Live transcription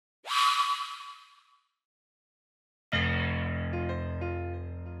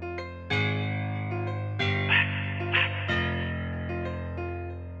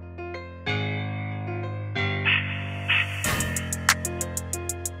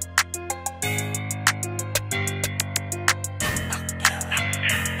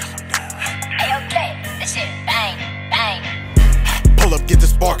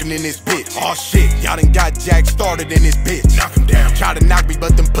starting in this bitch. Oh shit, y'all done got Jack started in this bitch. Knock him down. Try to knock me,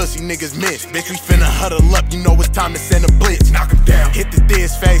 but them pussy niggas miss. Bitch, we finna huddle up, you know it's time to send a blitz. Knock him down. Hit the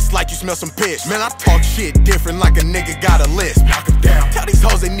dead's face like you smell some piss. Man, I talk shit different like a nigga got a list. Knock him down. Tell these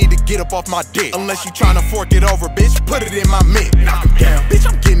hoes they need to get up off my dick. Unless you tryna fork it over, bitch, put it in my mitt. Knock him down. Bitch,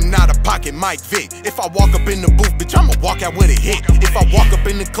 I'm getting out of pocket, Mike Vick. If I walk up in the booth, bitch, I'ma walk out with a hit. If I walk up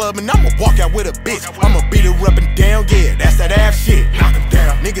in the club and I'ma walk out with a bitch, I'ma beat her up and down, yeah, that's that ass shit. Knock him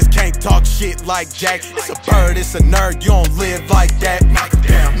down. Niggas can't talk shit like Jack. It's a bird, it's a nerd, you don't live like that. Knock him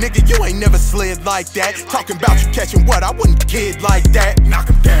down. Nigga, you ain't never slid like that. Talking about you catching what, I wouldn't kid like that. Knock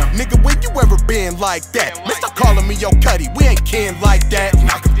him down. Nigga, when you ever been like that? Man, stop calling me yo cutty, we ain't kin like that.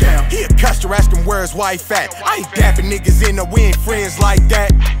 Knock him down. He a customer, ask him where his wife at. I ain't dapping niggas in, no, we ain't friends like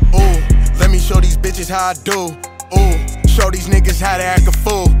that. Ooh, let me show these bitches how I do. Ooh, show these niggas how to act a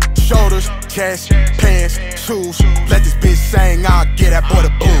fool. Shoulders, chest, pants, shoes. Let this bitch sing, I'll get that boy the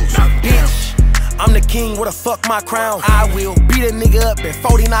booze. Bitch, I'm the king, where the fuck my crown? I will beat a nigga up and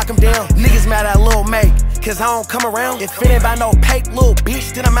 40 knock him down. Niggas mad at Lil Make, cause I don't come around. If it ain't by no pape, little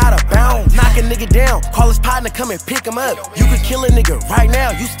bitch, then I'm out of bounds. Knock a nigga down, call his partner, come and pick him up. You could kill a nigga right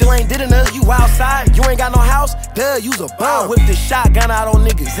now, you still ain't did enough. You outside, you ain't got no house, duh, you's a bum. Whip this shotgun out on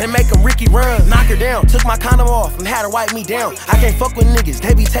niggas and make them Ricky run. Knock her down, took my condom off and had her wipe me down. I can't fuck with niggas,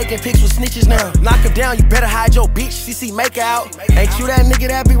 they be taking pics with snitches now. Knock her down, you better hide your bitch, CC MAIKA out. Ain't you that nigga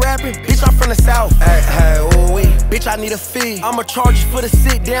that be rapping? Bitch, I'm from the south. Hey, ooh wee, bitch, I need a fee. I'ma charge you for the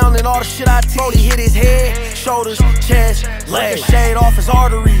sit down and all the shit I teach. Brody hit his head, shoulders, chest, legs, shade off his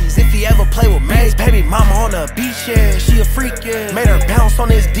arteries. If he ever play with Maze, baby mama on the beach, yeah, she a freak, yeah. Made her bounce on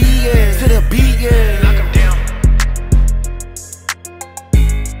this D, yeah, to the beat, yeah. Knock him down.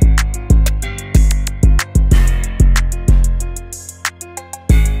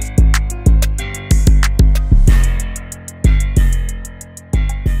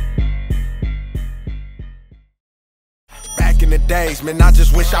 In the days, man, I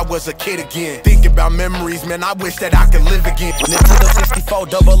just wish I was a kid again. Think about memories, man, I wish that I could live again. Nintendo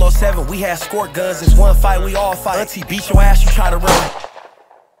 64 007, we had squirt guns. It's one fight, we all fight. Auntie beat your ass, you try to run.